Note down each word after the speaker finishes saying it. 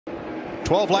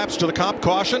12 laps to the comp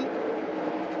caution.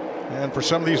 And for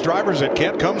some of these drivers, it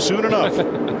can't come soon enough.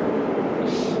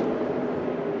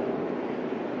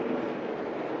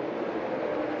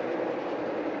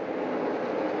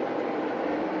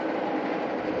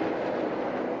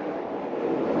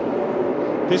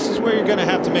 This is where you're going to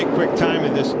have to make quick time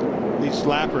in these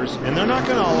lappers, and they're not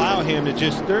going to allow him to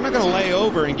they're not going to lay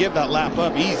over and give that lap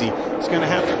up easy. He's going to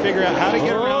have to figure out how to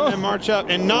get around and march up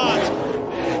and not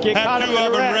get have two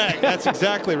of them wreck. That's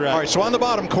exactly right. All right, so on the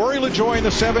bottom, Corey LaJoie in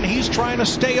the 7. He's trying to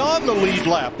stay on the lead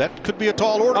lap. That could be a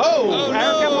tall order.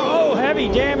 Oh, heavy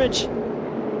damage.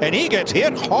 And he gets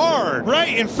hit hard.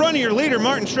 Right in front of your leader,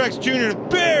 Martin Truex Jr.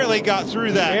 barely got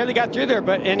through that. Barely got through there,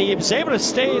 and he was able to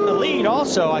stay in the lead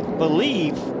also, I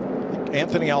believe.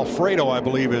 Anthony Alfredo, I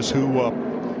believe, is who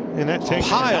and that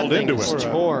piled into it.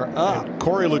 Tore up. And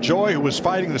Corey LaJoie, who was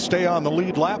fighting to stay on the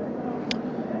lead lap,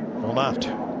 will not.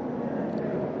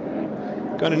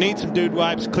 Gonna need some dude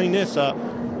wipes. Clean this up.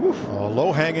 Oh,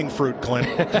 low-hanging fruit, Clint.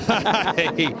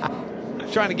 Hey,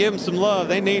 trying to give them some love.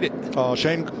 They need it.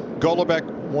 Shane Golobeck,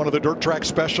 one of the dirt track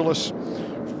specialists,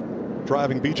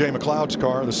 driving B.J. McLeod's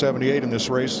car, the 78 in this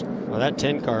race. Well, that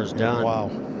 10 car's done.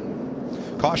 Wow.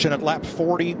 Caution at lap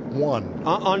 41.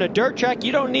 On a dirt track,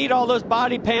 you don't need all those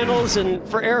body panels and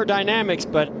for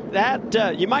aerodynamics, but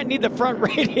that you might need the front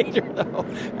radiator, though.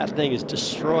 That thing is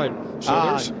destroyed.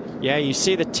 So yeah, you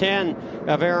see the 10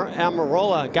 of Aric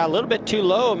Almirola got a little bit too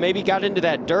low, maybe got into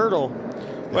that dirtle.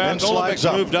 Well,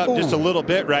 Golobeck moved up just a little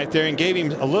bit right there and gave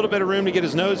him a little bit of room to get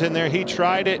his nose in there. He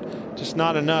tried it, just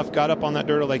not enough. Got up on that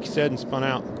dirt, like you said, and spun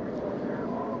out.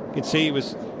 You can see he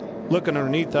was looking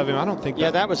underneath of him. I don't think.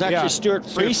 Yeah, that was actually Stuart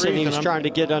Friesen. He was trying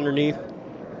to get underneath.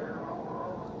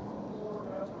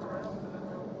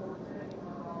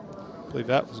 I believe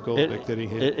that was Golobeck that he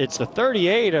hit. It's the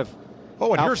 38 of.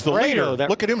 Oh, and here's the Alfredo leader.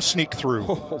 Look at him sneak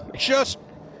through. Just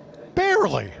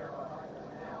barely.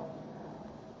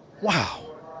 Wow.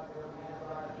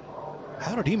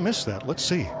 How did he miss that? Let's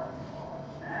see.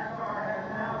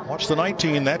 Watch the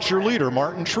 19. That's your leader,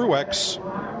 Martin Truex.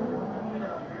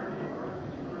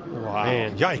 Wow.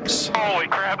 Man. Yikes. Holy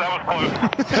crap, that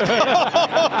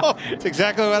was close. That's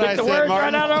exactly what I said, Martin.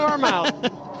 Martin. Right out of our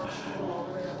mouth.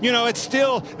 You know, it's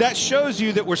still, that shows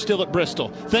you that we're still at Bristol.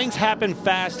 Things happen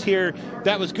fast here.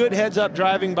 That was good heads-up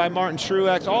driving by Martin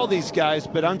Truex, all these guys,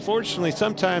 but unfortunately,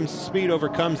 sometimes speed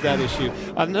overcomes that issue.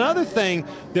 Another thing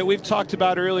that we've talked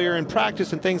about earlier in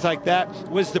practice and things like that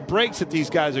was the brakes that these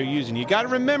guys are using. You got to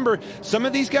remember, some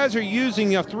of these guys are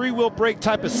using a three-wheel brake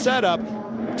type of setup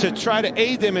to try to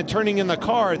aid them in turning in the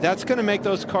car. That's going to make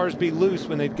those cars be loose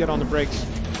when they get on the brakes.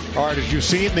 All right, as you've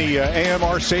seen, the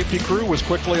AMR safety crew was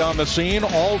quickly on the scene.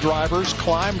 All drivers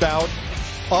climbed out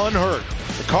unhurt.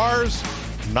 The cars,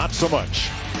 not so much.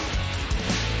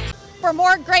 For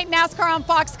more great NASCAR on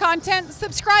Fox content,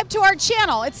 subscribe to our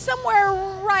channel. It's somewhere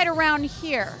right around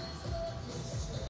here.